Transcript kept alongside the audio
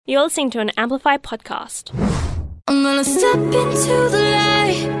You're listening to an Amplify podcast. I'm gonna step into the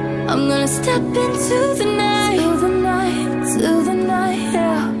light. I'm gonna step into the night. To the night, to the night,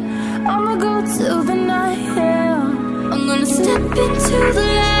 yeah. I'ma go to the night, yeah. I'm gonna step into the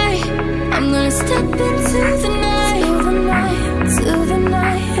light. I'm gonna step into the night. To the night, to the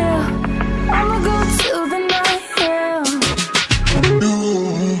night, yeah. I'ma go to the night, yeah. I'm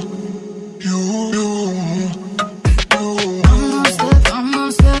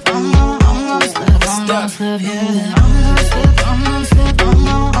gonna step, yeah. I'm gonna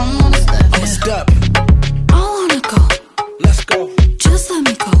step. I wanna go. Let's go. Just let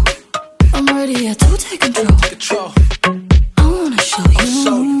me go. I'm ready here to take control. I wanna show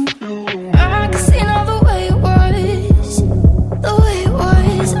you. I can see now the way it was. The way it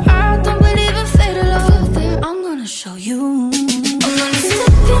was. I don't believe in fatal love there. I'm gonna show you. I'm gonna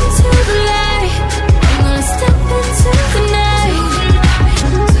step into the light. I'm gonna step into the night.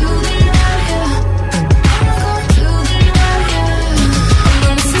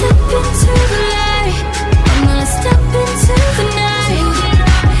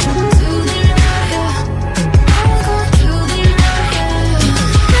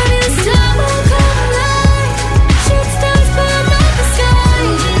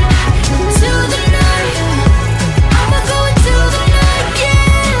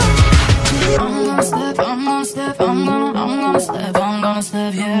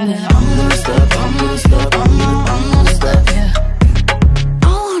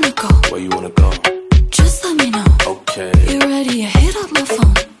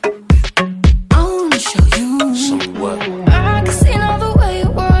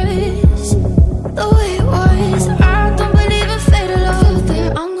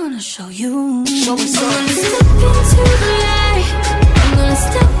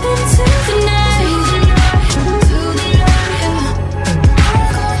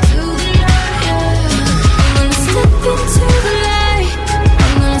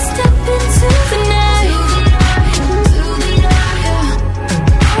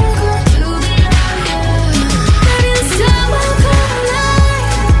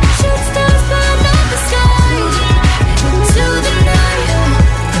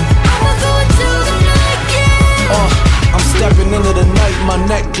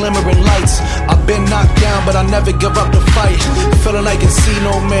 Glimmering lights. I've been knocked down, but I never give up the fight. Feeling like I can see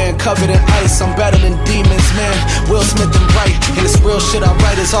no man, covered in ice. I'm battling demons, man. Will Smith and Bright. And this real shit I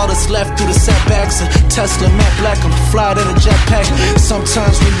write is all that's left through the setbacks. A Tesla, Matt Black, I'm fly in a jetpack.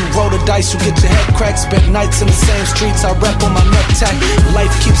 Sometimes when you roll the dice, you get your head cracked. Spent nights in the same streets, I rep on my necktie. Life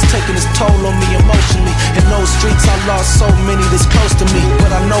keeps taking its toll on me emotionally. In those streets, I lost so many that's close to me.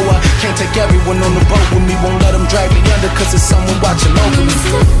 But I know I can't take everyone on the boat with me. Won't let them drag me under, cause there's someone watching over me.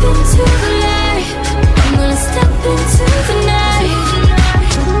 Into the light, I'm gonna step into the night.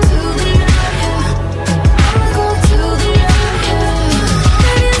 I'ma go to the night, yeah.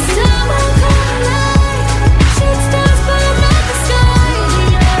 Maybe it's time I'll come alive. Shoot stars burn up the sky.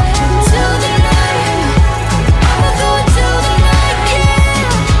 To the night, I'ma go to the night, yeah.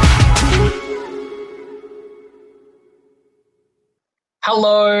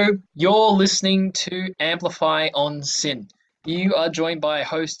 Hello, you're listening to Amplify on Sin. You are joined by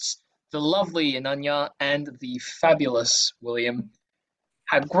hosts the lovely Ananya and the fabulous William.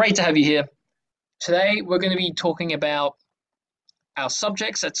 Great to have you here. Today we're going to be talking about our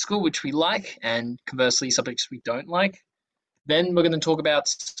subjects at school which we like, and conversely subjects we don't like. Then we're going to talk about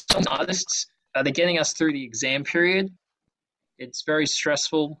some artists that are getting us through the exam period. It's very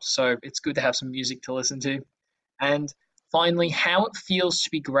stressful, so it's good to have some music to listen to. And finally, how it feels to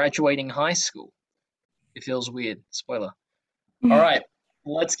be graduating high school. It feels weird. Spoiler. All right,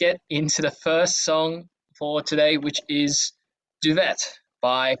 let's get into the first song for today, which is Duvet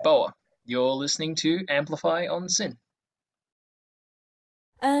by Boa. You're listening to Amplify on Sin.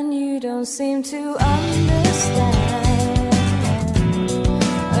 And you don't seem to understand.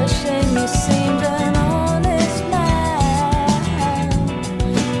 A shame you seemed an honest man.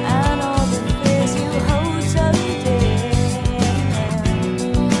 And all the fears you hold so dear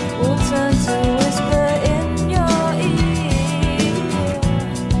will turn to whisper in your ear.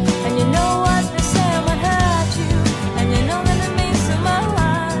 And you know what they say might hurt you. And you know that it means so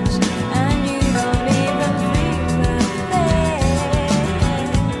much. And you don't even feel the pain.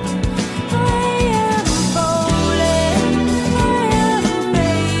 I am falling.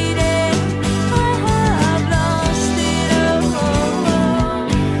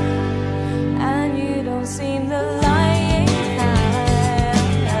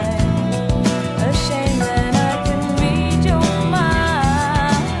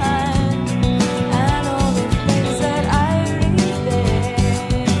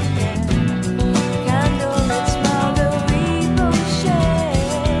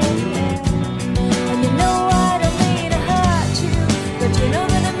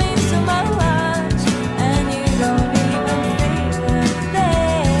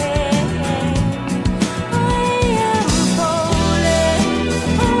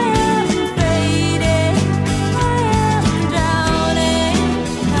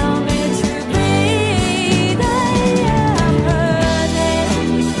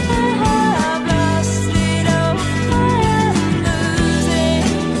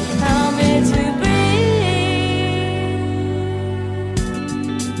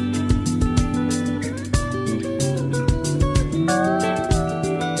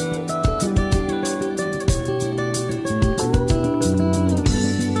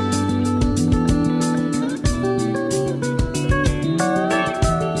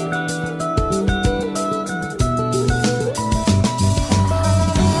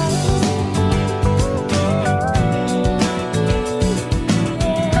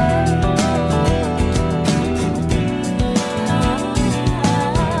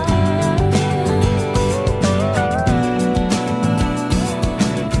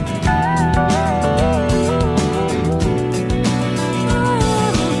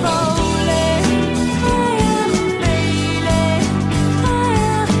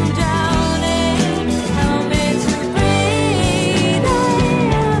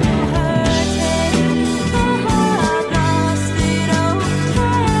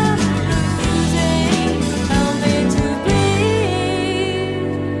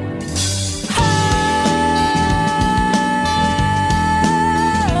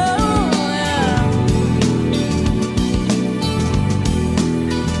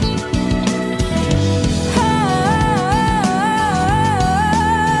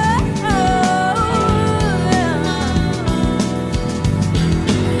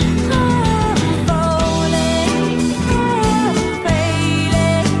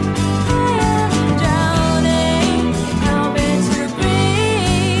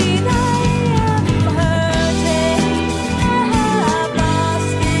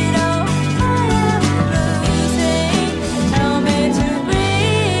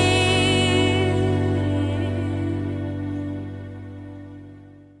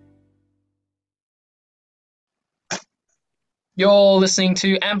 You're listening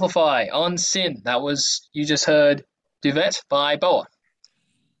to Amplify on Sin. You just heard Duvet by Boa.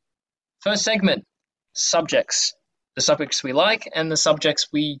 First segment, subjects. The subjects we like and the subjects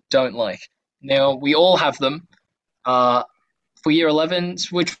we don't like. Now, we all have them. For year 11,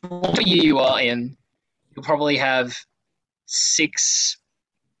 which year you are in, you'll probably have 6,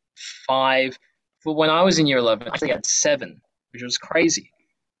 5. For when I was in year 11, I actually had 7, which was crazy.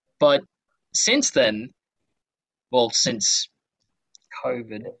 But since then, since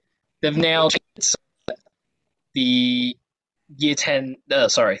COVID, they've now changed the year 10,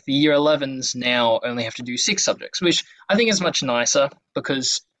 the year 11s now only have to do 6 subjects, which I think is much nicer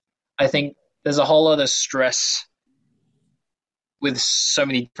because I think there's a whole lot of stress with so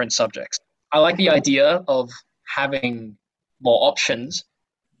many different subjects. I like the idea of having more options,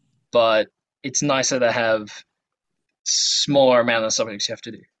 but it's nicer to have smaller amount of subjects you have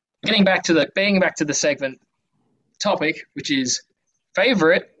to do. Getting back to the segment topic, which is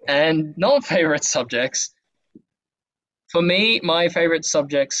favorite and non-favorite subjects. For me, my favorite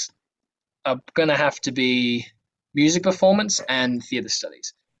subjects are gonna have to be music performance and theatre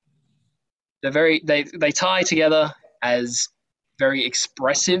studies. They tie together as very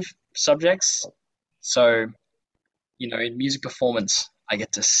expressive subjects. So, in music performance, I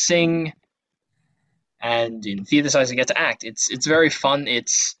get to sing, and in theatre studies, I get to act. It's very fun.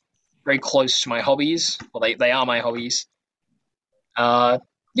 It's very close to my hobbies. Well, they are my hobbies.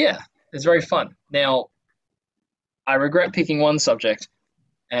 Yeah, it's very fun. Now, I regret picking one subject,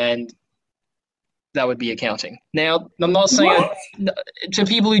 and that would be accounting. Now, I'm not saying to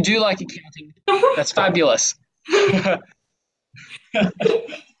people who do like accounting, that's fabulous.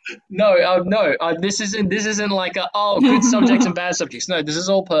 No. This isn't like good subjects and bad subjects. No, this is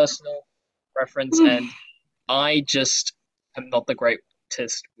all personal preference, and I just am not the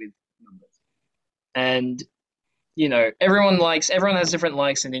greatest with numbers. And everyone has different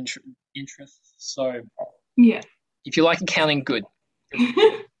likes and interests. So yeah, if you like accounting, good.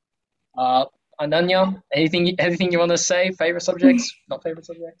 Ananya, anything you want to say? Favorite subjects? Not favorite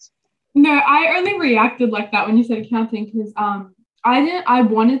subjects? No, I only reacted like that when you said accounting because I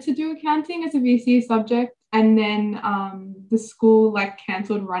wanted to do accounting as a VCE subject, and then the school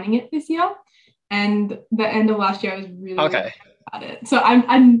cancelled running it this year, and the end of last year I was really okay about it. So I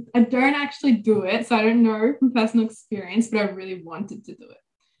don't actually do it, so I don't know from personal experience, but I really wanted to do it.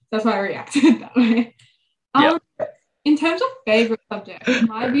 That's why I reacted that way. In terms of favorite subjects,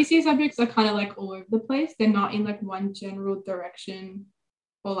 my VCE subjects are kind of all over the place. They're not in one general direction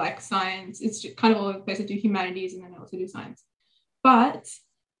or science. It's just kind of all over the place. I do humanities and then I also do science. But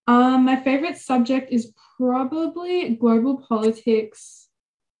my favorite subject is probably global politics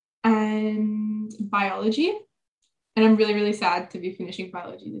and biology. And I'm really, really sad to be finishing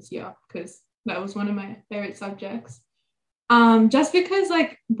biology this year because that was one of my favorite subjects. Just because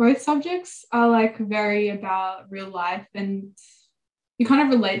both subjects are very about real life and you kind of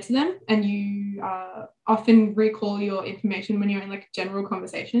relate to them, and you often recall your information when you're in general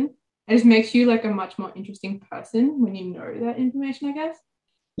conversation. It just makes you a much more interesting person when you know that information, I guess.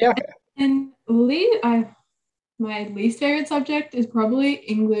 Yeah. And my least favorite subject is probably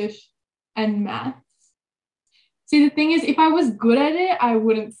English and maths. See, the thing is, if I was good at it, I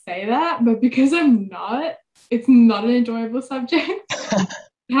wouldn't say that, but because I'm not, it's not an enjoyable subject. I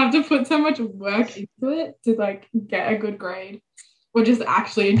have to put so much work into it to get a good grade or just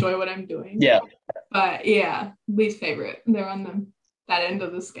actually enjoy what I'm doing. Yeah. But yeah, least favorite. They're on that end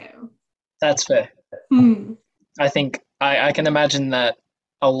of the scale. That's fair. I think I can imagine that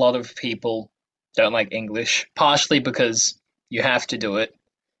a lot of people don't like English, partially because you have to do it,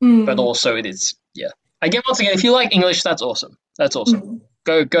 but also it is, yeah. Again, once again, if you like English, that's awesome. That's awesome.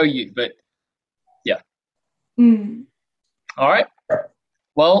 Go you, but yeah. All right.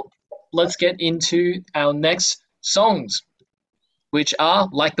 Well, let's get into our next songs, which are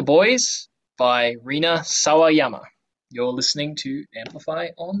Like the Boys by Rina Sawayama. You're listening to Amplify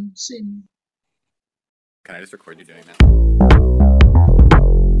on Sin. Can I just record you doing that?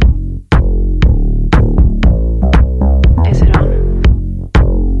 Is it on?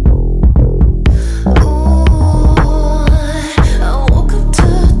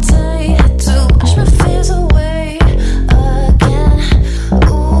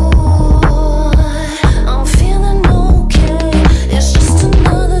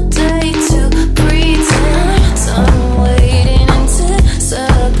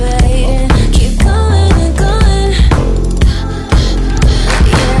 Keep going and going.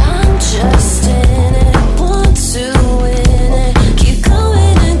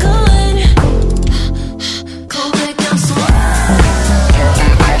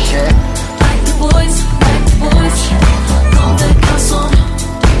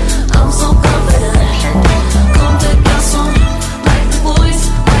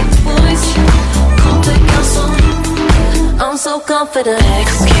 confident.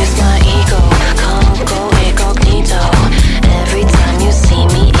 Excuse my ego, can't go incognito. Every time you see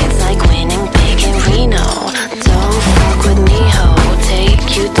me, it's like winning big in Reno. Don't fuck with me, ho, take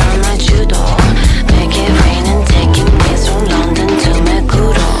you down like judo. Make it rain and taking wings from London to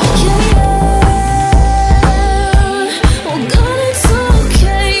Meguro. Well, God, it's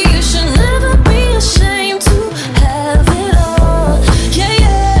okay. You should never be ashamed to have it all.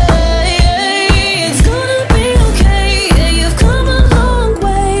 It's gonna be okay. Yeah, you've come a long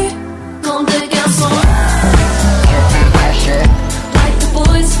way. Comme des garçons, like the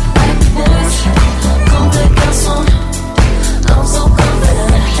boys, like the boys. Comme des garçons, I'm so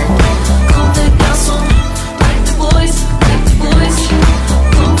confident. Comme des garçons, like the boys, like the boys.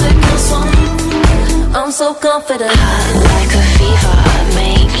 Comme des garçons, I'm so confident. Hot like a fever,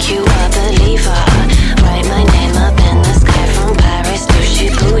 make you a believer. Write my name up in the sky from Paris to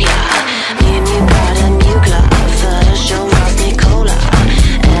Shibuya. Miu Miu Prada Mugler, Virgil Ross Nicola.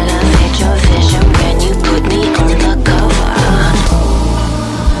 Elevate your vision when you put me on the cover.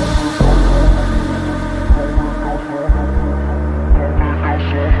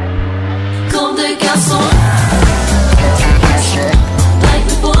 Comme des garçons, like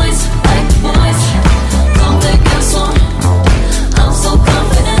the boys, like the boys. Comme des garçons, I'm so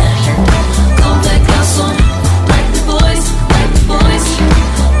confident. Comme des garçons, like the boys, like the boys.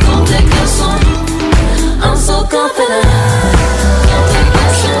 Comme des garçons, I'm so confident. Comme des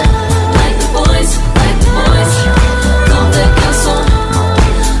garçons, like the boys, like the boys. Comme des garçons,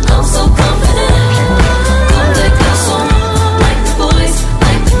 I'm so confident. Comme des garçons, like the boys,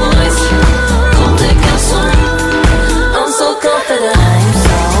 like the boys. Comme des garçons, I'm so confident. I'm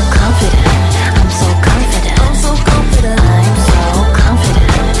so confident. I'm so confident. I'm so confident. I'm so confident.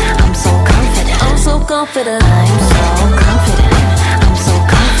 I'm so confident. I'm so confident. I'm so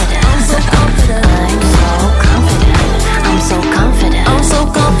confident. I'm so confident. I'm so confident. I'm so confident. I'm so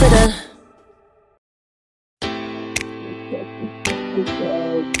confident.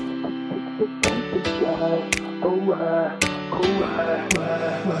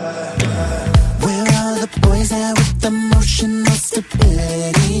 Where are the boys at with emotional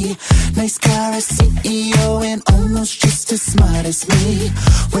stability? Nice car, a CEO, and almost just as smart as me.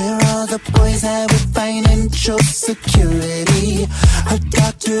 Where are the boys at with financial security? A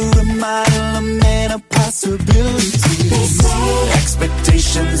doctor, a model, a man of possibilities. They say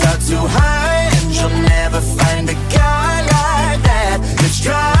expectations are too high, and you'll never find a guy like that that's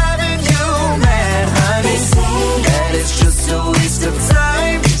driving you mad, honey. They say that it's just a waste of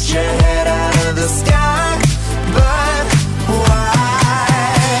time. Get your head out of the sky, but why?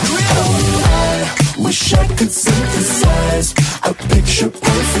 Oh, I wish I could synthesize a picture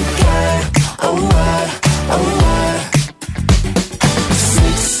perfect guy. Oh, why?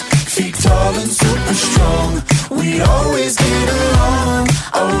 6 feet tall and super strong. We always get along.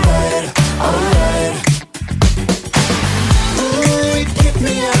 Alright. Ooh, it kept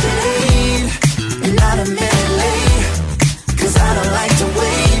me up at 8, not a minute late, 'cause I don't like to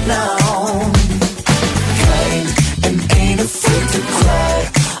wait now. Kind and ain't afraid to cry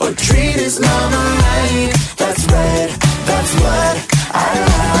or treat his mama right. That's right, that's what I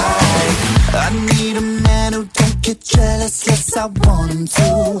like. I need a man who don't get jealous, yes I want him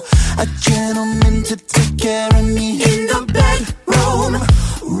to. A gentleman to take care of me in the bedroom.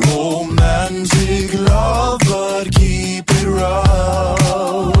 Romantic love, but keep it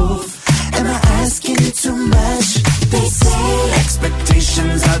rough. Am I asking too much? They say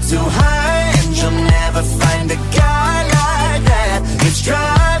expectations are too high, and you'll never find a guy like that. It's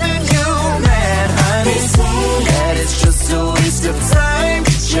driving you mad, honey. They say that it's just a waste of time.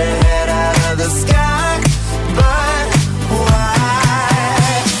 Get your head out of the sky, but why?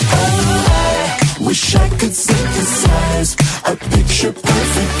 Oh, I wish I could synthesize a picture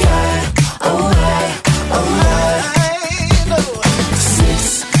perfect guy. Oh, why?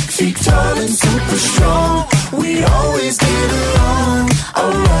 6 feet tall and super strong. We always get along.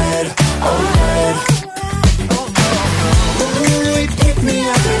 Alright. Ooh, it kept me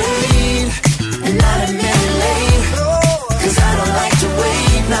up at 8, not a minute late, 'cause I don't like to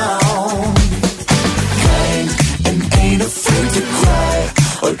wait now. Kind and ain't afraid to cry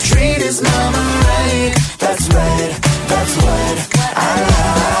or treat his mama right. That's right, that's what I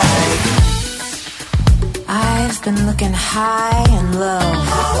like. I've been looking high and low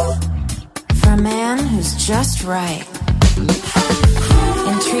for a man who's just right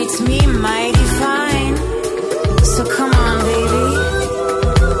and treats me mighty fine. So come on, baby,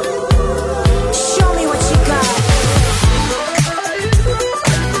 show me what you got.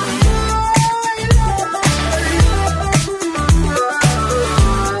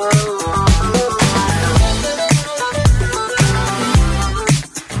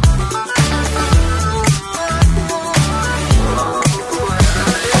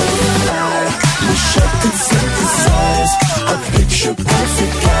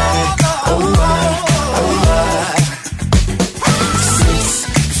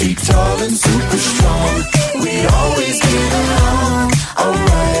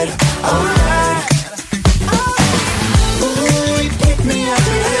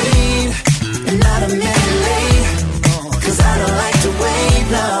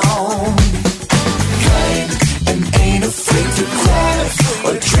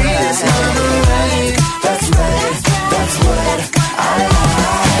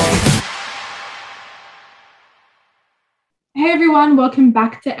 welcome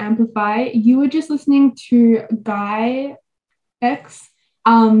back to Amplify. You were just listening to Guy X,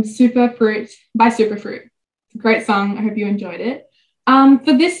 Superfruit by Superfruit. It's a great song. I hope you enjoyed it.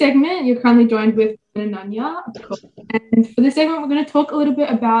 For this segment, you're currently joined with Nanya, of course. And for this segment, we're going to talk a little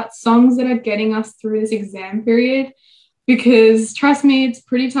bit about songs that are getting us through this exam period, because trust me, it's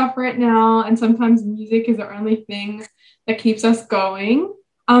pretty tough right now, and sometimes music is the only thing that keeps us going.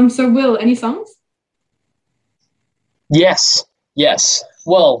 So Will, any songs? Yes.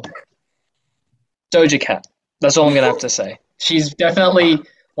 Well, Doja Cat. That's all I'm going to have to say. She's definitely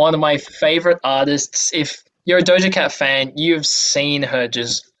one of my favorite artists. If you're a Doja Cat fan, you've seen her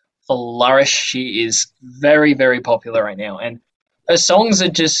just flourish. She is very, very popular right now. And her songs they're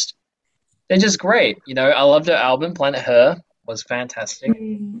just great. You know, I loved her album, Planet Her, was fantastic.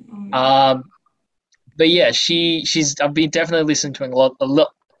 But yeah, I've been definitely listening to a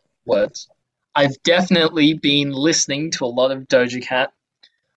lot words. I've definitely been listening to a lot of Doja Cat.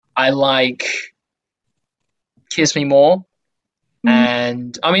 I like Kiss Me More.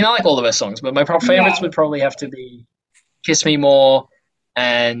 And I mean, I like all of her songs, but my favorites would probably have to be Kiss Me More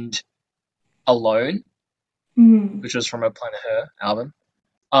and Alone, which was from her Planet Her album.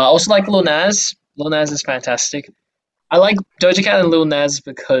 I also like Lil Nas. Lil Nas is fantastic. I like Doja Cat and Lil Nas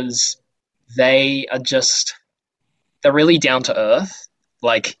because they're really down to earth.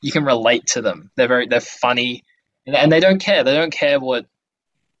 Like, you can relate to them. They're funny, and they don't care. They don't care what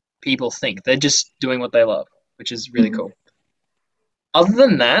people think. They're just doing what they love, which is really cool. Other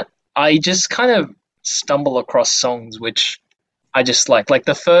than that, I just kind of stumble across songs which I just like. Like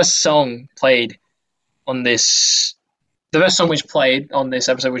the first song which played on this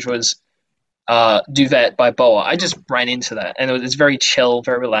episode, which was Duvet by Boa. I just ran into that, and it's very chill,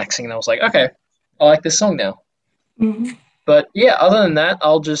 very relaxing, and I was like, okay, I like this song now. But yeah, other than that,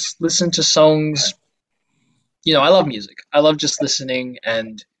 I'll just listen to songs. You know, I love music. I love just listening,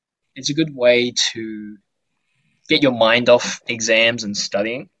 and it's a good way to get your mind off exams and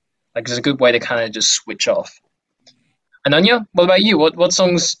studying. Like, it's a good way to kind of just switch off. Ananya, what about you? What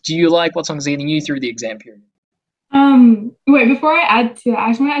songs do you like? What songs are getting you through the exam period? Wait, before I add to that, I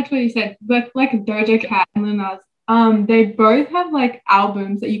just want to add to what you said. But like Doja Cat and Lil Nas, they both have like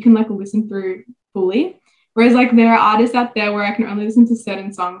albums that you can like listen through fully. Whereas like there are artists out there where I can only listen to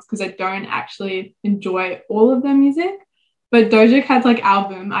certain songs because I don't actually enjoy all of their music. But Doja Cat's like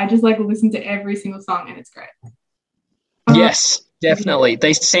album, I just like listen to every single song and it's great. Yes, definitely.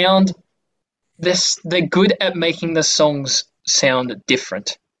 They sound they're good at making the songs sound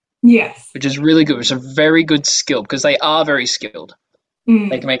different. Yes. Which is really good. It's a very good skill because they are very skilled.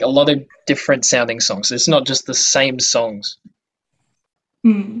 They can make a lot of different sounding songs. It's not just the same songs.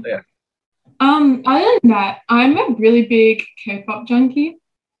 Yeah. Other than that, I'm a really big K-pop junkie.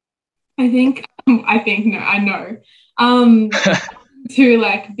 I know. To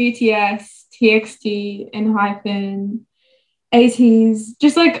like BTS, TXT, ENHYPEN, ATEEZ,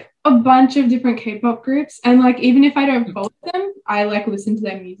 just like a bunch of different K-pop groups. And like, even if I don't follow them, I like listen to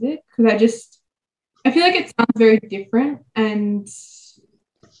their music because I feel like it sounds very different. And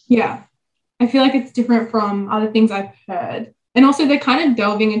yeah, I feel like it's different from other things I've heard. And also they're kind of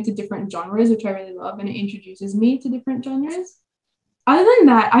delving into different genres, which I really love, and it introduces me to different genres. Other than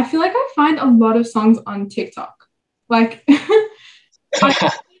that, I feel like I find a lot of songs on TikTok. Like,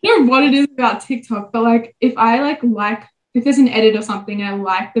 I don't know what it is about TikTok, but like if if there's an edit or something and I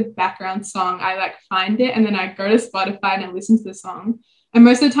like the background song, I like find it and then I go to Spotify and I listen to the song. And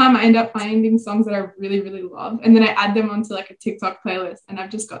most of the time I end up finding songs that I really, really love. And then I add them onto like a TikTok playlist and I've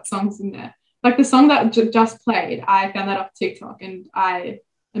just got songs in there. Like the song that just played, I found that off TikTok and I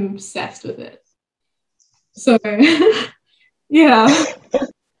am obsessed with it. So, yeah.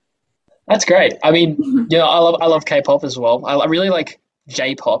 That's great. I mean, you know, I love K-pop as well. I really like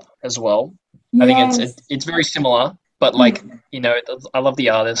J-pop as well. Yes. I think it's very similar, but like, you know, I love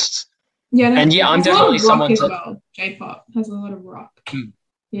the artists. Yeah, and yeah, I'm definitely someone to. Well. J-pop has a lot of rock.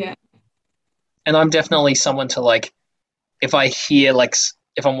 Yeah. And I'm definitely someone to like, if I hear like,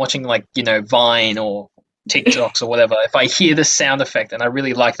 if I'm watching like, you know, Vine or TikToks or whatever, if I hear the sound effect and I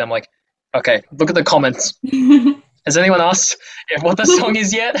really like them, like, okay, look at the comments. Has anyone asked what the song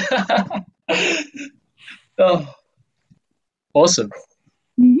is yet? Oh, awesome.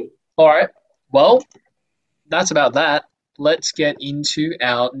 All right. Well, that's about that. Let's get into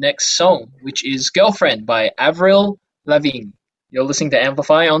our next song, which is Girlfriend by Avril Lavigne. You're listening to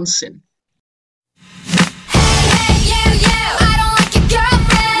Amplify on SYN.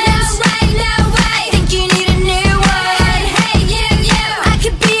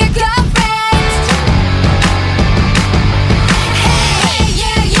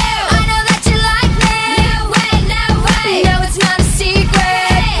 See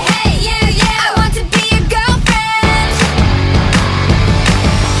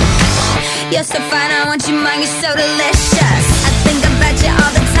You're so fine, I want you mine, you're so delicious. I think about you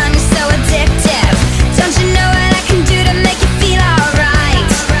all the time, you're so addictive. Don't you know what I can do to make you feel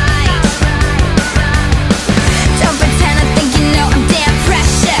alright? Don't pretend I think you know I'm damn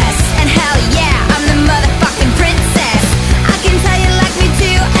precious. And hell yeah, I'm the motherfucking princess. I can tell you like me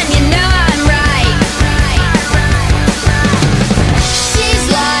too, and you know I'm right. She's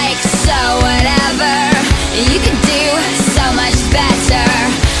like, so whatever, you could do so much better.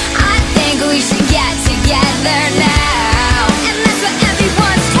 I think we should get together now. And that's what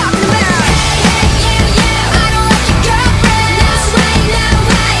everyone's talking about. Hey, hey, you, I don't like your girlfriend. No way, no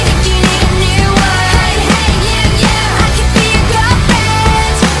way, think you need a new one. Hey, hey, you, I could be your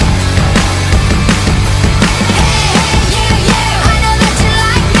girlfriend. Hey, hey, you, I know that you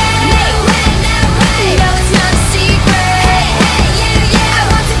like me. No way, no way, no, it's not a secret. Hey, hey, you, I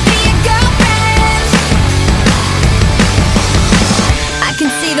want to be your girlfriend. I can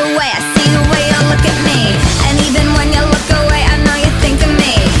see the way, I see the way you look at me. And even when you look away, I know you think of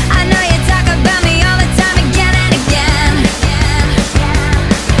me. I know you talk about me all the time, again and again.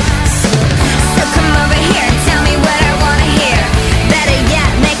 So come over here and tell me what I wanna hear. Better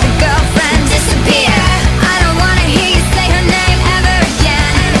yet, make a girlfriend disappear. I don't wanna hear you say her name ever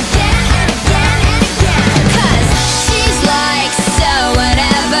again. And again, and again, and again. 'Cause she's like, so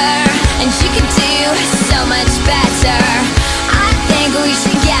whatever, and she could do so much better. I think we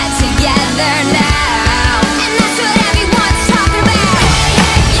should get together now. And that's what everyone's talking about.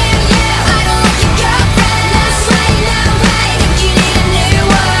 Hey, hey, you, I don't like your girlfriend. No way, no way, think you need a new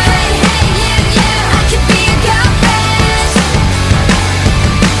one. Hey, you, I could be your girlfriend.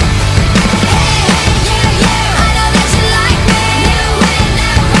 Hey, you, I know that you like me. No way,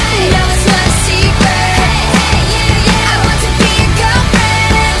 no way, no, it's not a secret. Hey, you, I want to be your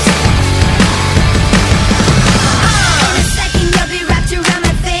girlfriend. In a second you'll be wrapped around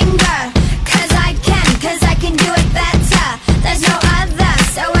my finger. 'Cause I can do it better. There's no other,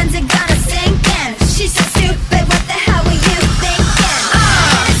 so when's it gonna sink in? She's so stupid, what the hell were you thinking?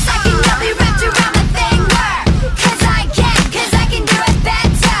 In a second you'll be wrapped around my finger. 'Cause I can do it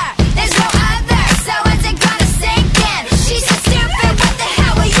better. There's no other, so when's it gonna sink in? She's so stupid, what the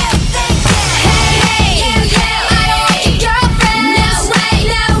hell were you thinking? Hey, you, I don't like your girlfriend. No way,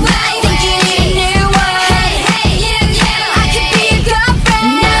 no way, I think you need a new one. Hey, you, I could be your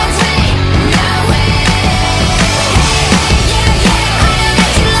girlfriend. No way, no way. Hey, you, I know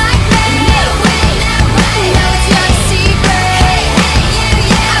that you like me. No way, no way, no, it's not a secret. Hey, you,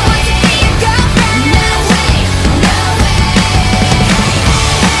 I want to be your girlfriend. No way, no way. Hey,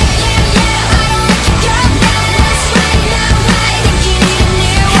 you, I don't like your girlfriend. No way, no way, think you need a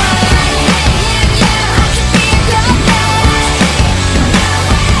new one. Hey, you, I could be your girlfriend. No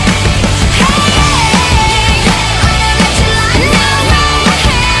way. Hey, I know that you like me. No way,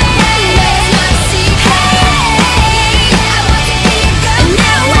 no, it's not a secret. Hey, I want to be your girlfriend.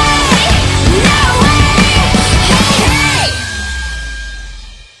 No way, no way. Hey.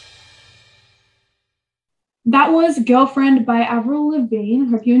 That was Girlfriend by Avril Lavigne.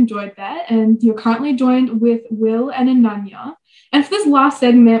 Hope you enjoyed that. And you're currently joined with Will and Ananya. And for this last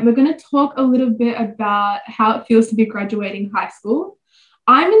segment, we're going to talk a little bit about how it feels to be graduating high school.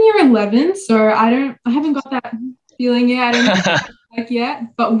 I'm in year 11, so I haven't got that feeling yet. I don't know what it's like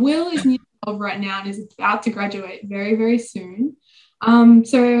yet. But Will is in year 12 right now and is about to graduate very, very soon.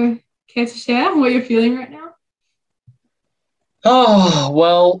 So care to share what you're feeling right now? Oh,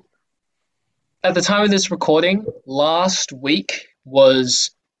 well, at the time of this recording, last week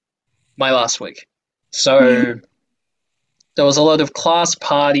was my last week. So there was a lot of class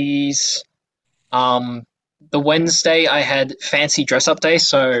parties. The Wednesday I had fancy dress up day,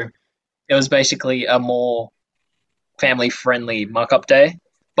 so it was basically a more family friendly markup day.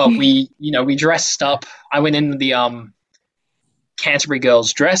 But we dressed up. I went in the Canterbury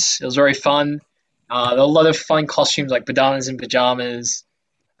girls dress. It was very fun. There were a lot of fun costumes like bananas and pajamas.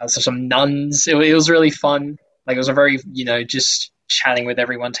 So some nuns. It was really fun. Like it was a very, just chatting with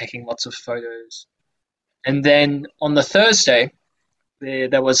everyone, taking lots of photos. And then on the Thursday,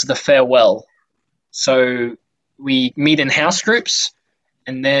 there was the farewell. So we meet in house groups,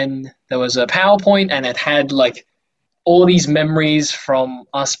 and then there was a PowerPoint, and it had like all these memories from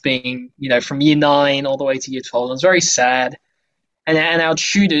us being, from year 9 all the way to year 12. It was very sad. And our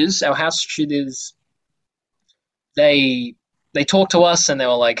tutors, our house tutors, they talked to us, and they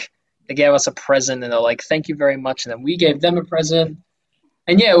were like, they gave us a present, and they were like, thank you very much. And then we gave them a present.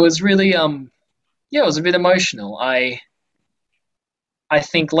 And yeah, it was really, it was a bit emotional. I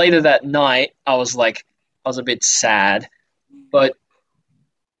think later that night, I was a bit sad, but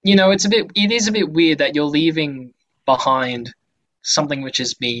it is a bit weird that you're leaving behind something which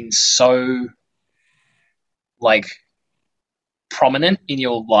has been so, like, prominent in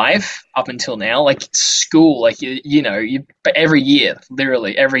your life up until now. Like, school, like, but every year,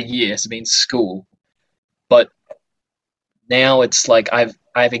 literally every year has been school. But now it's like I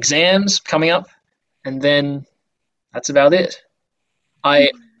have exams coming up, and then that's about it.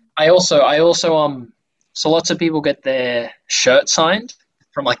 I also so lots of people get their shirt signed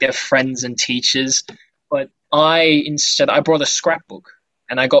from like their friends and teachers, but I brought a scrapbook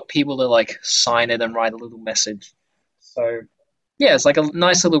and I got people to like sign it and write a little message. So yeah, it's like a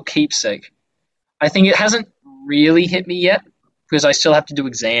nice little keepsake. I think it hasn't really hit me yet because I still have to do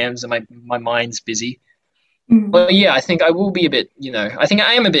exams and my mind's busy. Mm. But yeah, I think I will be a bit, I think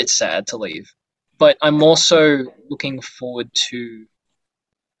I am a bit sad to leave, but I'm also looking forward to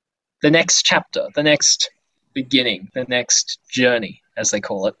the next chapter, the next beginning, the next journey, as they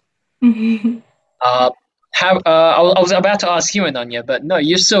call it. Mm-hmm. I was about to ask you, Ananya, but no,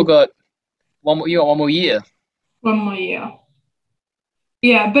 you've still got one more year. 1 more year.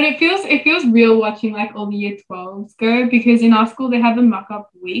 Yeah, but it feels real watching like all the year 12s go, because in our school they have a mock-up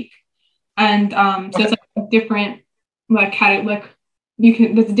week, and so it's like a different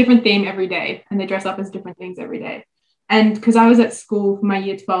there's a different theme every day, and they dress up as different things every day. And because I was at school for my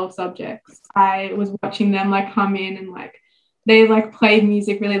year 12 subjects, I was watching them like come in and like they like play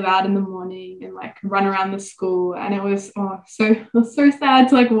music really loud in the morning and like run around the school, and it was so sad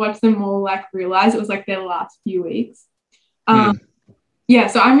to like watch them all like realize it was like their last few weeks. Yeah,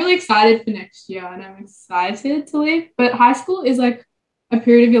 so I'm really excited for next year, and I'm excited to leave. But high school is like a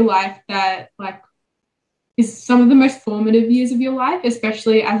period of your life that like is some of the most formative years of your life,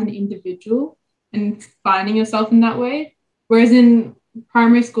 especially as an individual and finding yourself in that way. Whereas in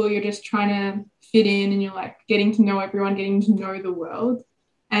primary school, you're just trying to fit in and you're like getting to know everyone, getting to know the world.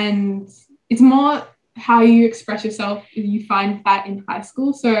 And it's more how you express yourself. You find that in high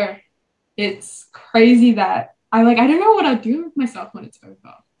school. So it's crazy that I don't know what I'll do with myself when it's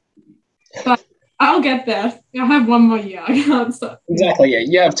over. But I'll get there. I have 1 more year. I can't stop. Exactly, yeah.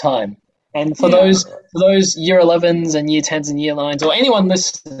 You have time. And for those year 11s and year 10s and year 9s, or anyone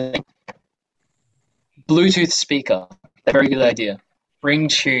listening, Bluetooth speaker, a very good idea. Bring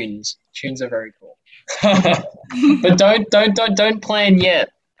tunes. Tunes are very cool. But don't plan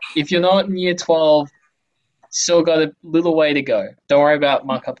yet. If you're not in year 12, still got a little way to go. Don't worry about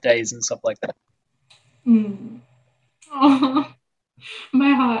mock-up days and stuff like that. Oh,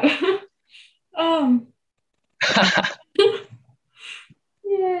 my heart.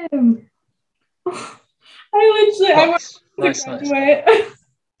 Yeah. I want to graduate.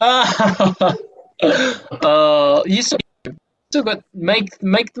 You still got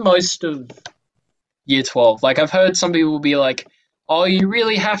make the most of year 12. Like, I've heard some people be like, "Oh, you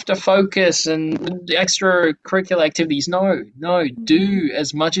really have to focus and extracurricular activities." No, do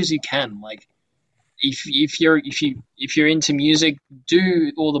as much as you can. Like, if you're into music,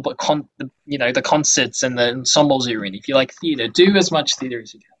 do all the concerts and the ensembles you're in. If you like theatre, do as much theatre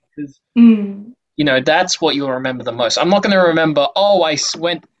as you can, because that's what you'll remember the most. I'm not going to remember, I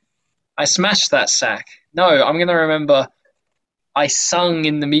smashed that sack. No, I'm going to remember I sung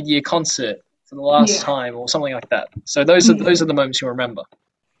in the mid-year concert for the last time or something like that. So those are the moments you'll remember.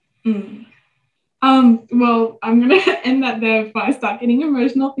 Well, I'm going to end that there before I start getting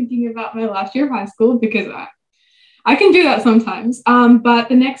emotional thinking about my last year of high school, because I can do that sometimes. But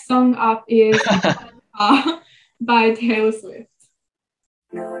the next song up is by Taylor Swift.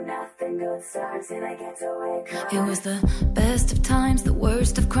 No, nothing good starts and I get to wake up. It was the best of times, the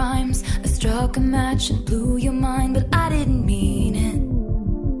worst of crimes. I struck a match and blew your mind, but I didn't mean it,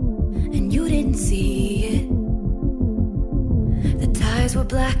 and you didn't see it. The ties were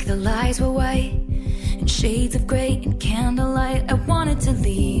black, the lies were white, in shades of grey and candlelight. I wanted to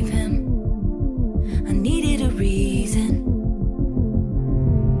leave him, I needed a reason.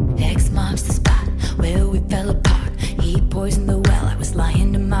 X marks the spot where we fell apart. He poisoned the well, I was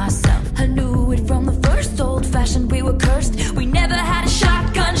lying to myself. I knew it from the first, old-fashioned, we were cursed. We never had a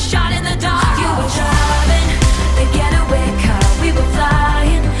shotgun shot in the dark. You were driving the getaway car, we were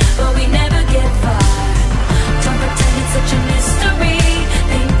flying, but we never get far. Don't pretend it's such a mystery.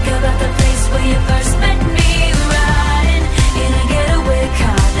 Think about the place where you first met me. Riding in a getaway car.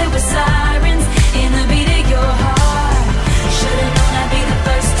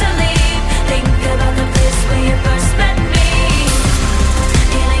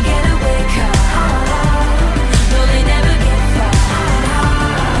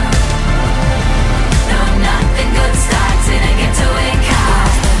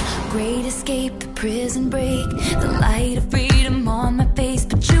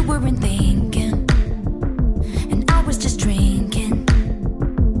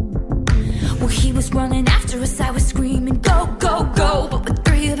 was running after us, I was screaming, go, go, go. But with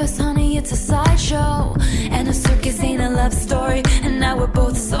three of us, honey, it's a sideshow. And a circus ain't a love story. And now we're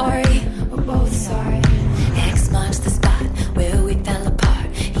both sorry. We're both sorry. X marks the spot where we fell apart.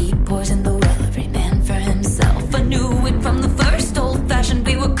 He pours in the well, every man for himself. I knew it from the first, old-fashioned,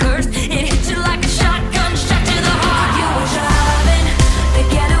 we were cursed. It hit you like a shotgun shot to the heart. You were driving the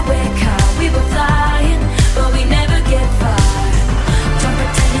getaway car. We were flying, but we never get far. Don't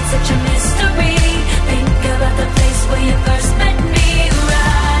pretend it's such a mystery. Think about the place where you first met me.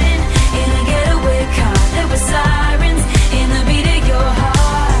 Riding in a getaway car. There were sirens in the beat of your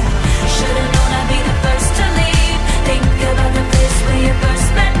heart. Should've known I'd be the first to leave. Think about the place where you first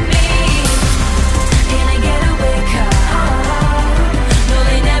met me. In a getaway car. No,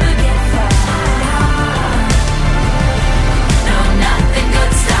 they never get far. No, nothing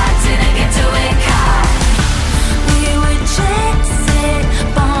good starts in a getaway car. We were jet set,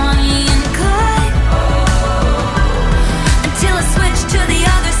 Bonnie and Clyde. Until I switched to the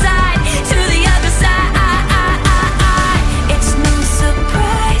other side, to the other side. It's no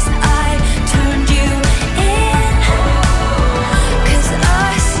surprise I turned you in. 'Cause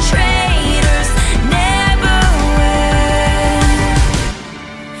us traitors never win.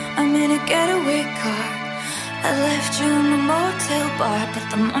 I'm in a getaway car. I left you in the motel bar. Put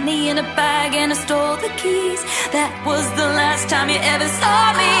the money in a bag and I stole the keys. That was the last time you ever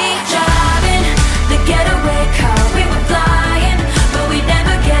saw me. Driving the getaway car. We were flying, but we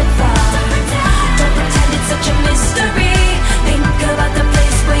never get far. Don't pretend it's such a mystery. Think about the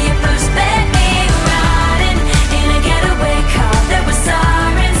place where you first met me. Riding in a getaway car. There were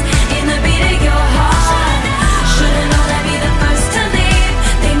sirens in the beat of your heart. Should've known I'd be the first to leave.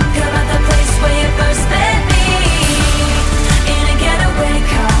 Think about the place where you first met me. In a getaway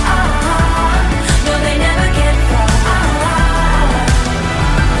car. No, they never get far.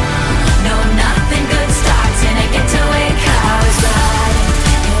 No, nothing good starts in a getaway car. I was riding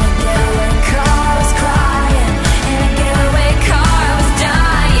in a getaway car. I was crying in a getaway car. I was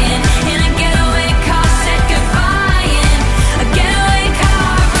dying in a getaway car. Said goodbye in a getaway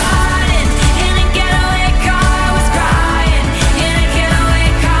car. Riding in a getaway car. I was crying in a getaway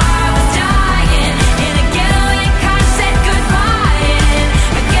car. I was dying in a getaway car. Said goodbye in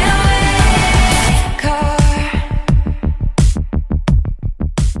a getaway car.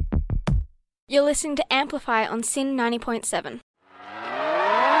 You're listening to Amplify on Sin 90.7.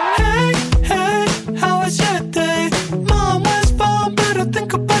 Hey, hey, how was your day? Mom was fine, but I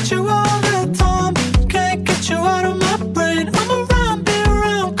think about you all the time. Can't get you out of my brain. I'm around, be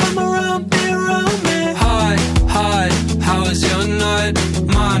around, come around, be around me. Hi, hi, how was your night?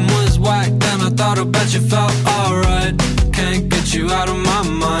 Mine was whack, then I thought about you, felt alright. Can't get you out of my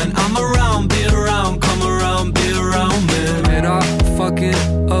mind. I'm around, be around, come around, be around me. Did I fuck it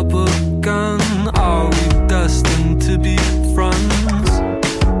up again? Are we destined to be friends?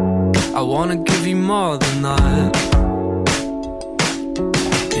 I wanna give you more than that.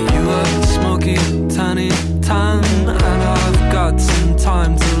 You are smoky, tanny, tan, and I've got some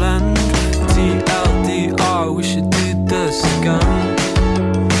time to lend. TLDR, we should do this again.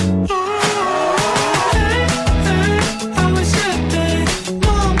 Hey, hey, how was your day?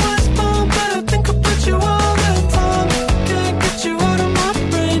 Mom was fine, but I think about you all the time. Can't get you out of my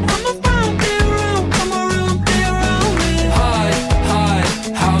brain. I'm around, be around, come around, be around me. Hi, hi,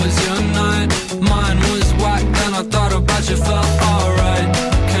 how was your night? Mine was whack, then I thought about you, felt alright.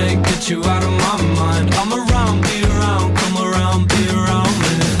 Can't get you out of my mind. I'm around, be around, come around, be around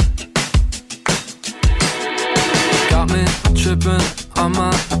me. Got me tripping on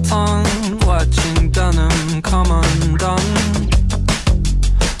my tongue, watching denim come undone.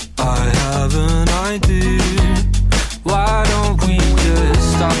 I have an idea. Why don't we just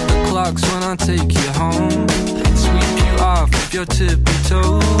stop the clocks when I take you home? Sweep you off of your tippy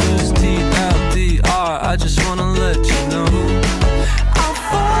toes. TLDR, I just wanna let you know I'll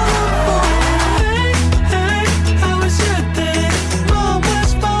fall for you. Hey, hey, how was your day? Mom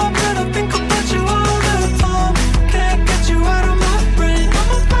was fine, but I think about you all the time. Can't get you out of my brain. I'm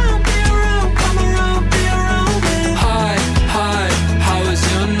around, be around, come around, be around me. Hi, hi, how was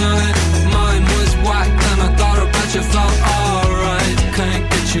your night? Mine was whack, then I thought about you, felt alright. Can't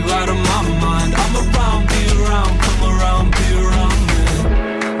get you out of my mind. I'm around, be around, come around, be around me.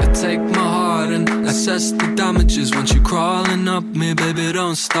 I take my heart and assess the damages once you crawling up me, baby,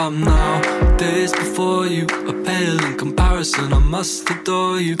 don't stop now. Days before you are pale in comparison, I must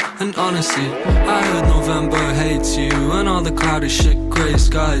adore you. And honestly, I heard November hates you, and all the cloudy shit, grey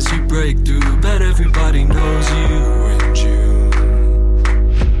skies you break through. Bet everybody knows you in June.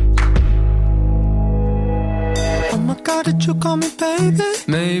 Oh my God. Why did you call me baby?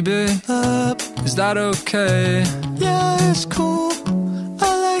 Maybe. Is that okay? Yeah, it's cool.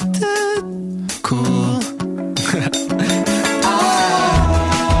 I liked it. Cool.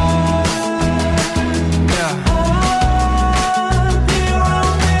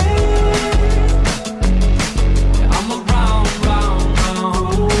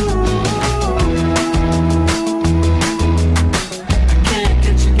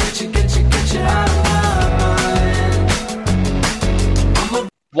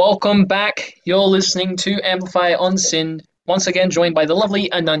 Welcome back. You're listening to Amplify on SYN, once again joined by the lovely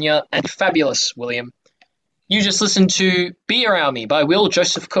Ananya and fabulous William. You just listened to Be Around Me by Will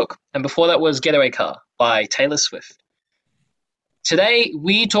Joseph Cook, and before that was Getaway Car by Taylor Swift. Today,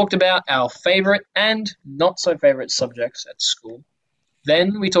 we talked about our favourite and not so favourite subjects at school.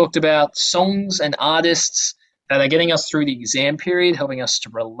 Then we talked about songs and artists that are getting us through the exam period, helping us to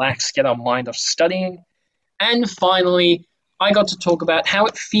relax, get our mind off studying. And finally, I got to talk about how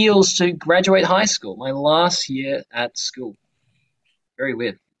it feels to graduate high school, my last year at school. Very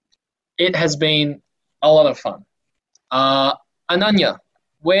weird. It has been a lot of fun. Ananya,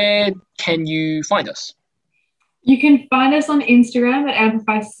 where can you find us? You can find us on Instagram at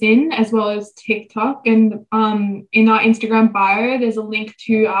Amplify SYN, as well as TikTok. And in our Instagram bio, there's a link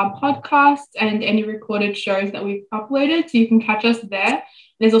to our podcast and any recorded shows that we've uploaded, so you can catch us there.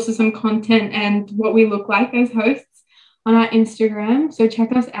 There's also some content and what we look like as hosts on our Instagram, so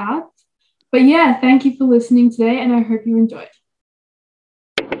check us out. But yeah, thank you for listening today, and I hope you enjoyed.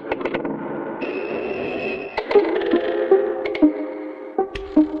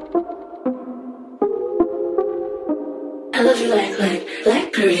 I love you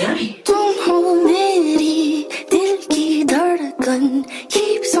like biryani. Don't hold me, dil ki dhadkan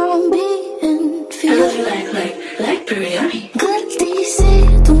keeps on beating. I love you like biryani.